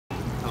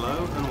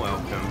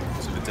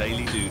welcome to the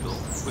Daily Doodle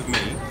with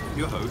me,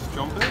 your host,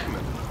 John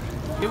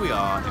Burgerman. Here we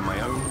are in my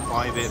own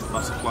private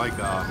butterfly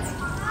garden.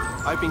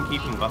 I've been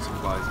keeping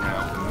butterflies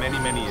now for many,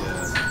 many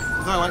years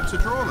because I like to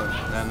draw them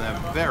and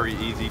they're very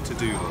easy to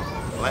doodle.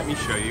 Let me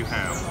show you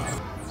how.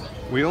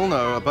 We all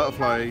know a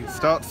butterfly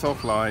starts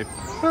off life,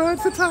 oh,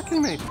 it's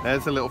attacking me.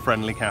 There's a little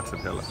friendly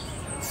caterpillar.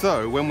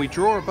 So when we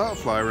draw a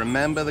butterfly,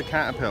 remember the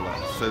caterpillar.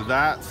 So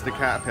that's the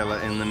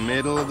caterpillar in the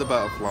middle of the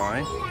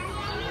butterfly.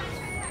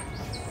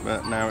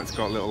 But now it's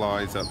got little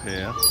eyes up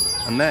here.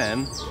 And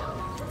then,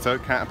 so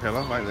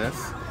caterpillar like this.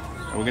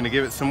 And we're going to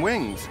give it some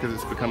wings because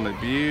it's become a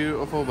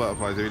beautiful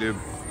butterfly. So we do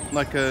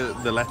like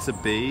the letter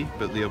B,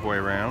 but the other way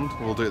around.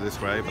 We'll do it this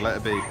way, the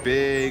letter B,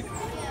 big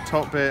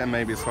top bit and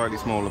maybe a slightly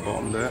smaller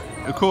bottom bit.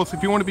 Of course,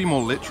 if you want to be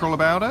more literal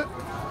about it,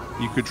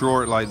 you could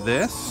draw it like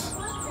this.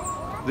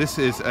 This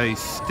is a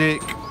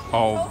stick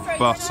of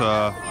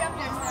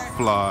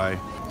butterfly.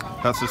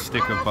 That's a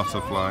stick of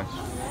butterfly.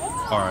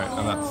 Alright,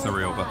 and that's the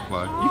real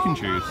butterfly. You can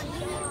choose.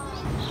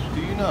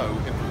 Do you know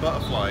if a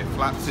butterfly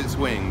flaps its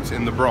wings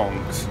in the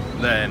Bronx,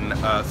 then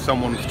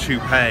someone's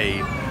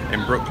toupee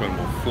in Brooklyn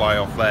will fly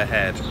off their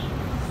head?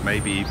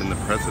 Maybe even the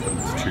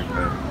president's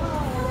toupee.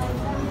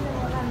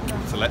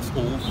 So let's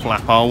all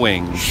flap our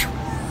wings.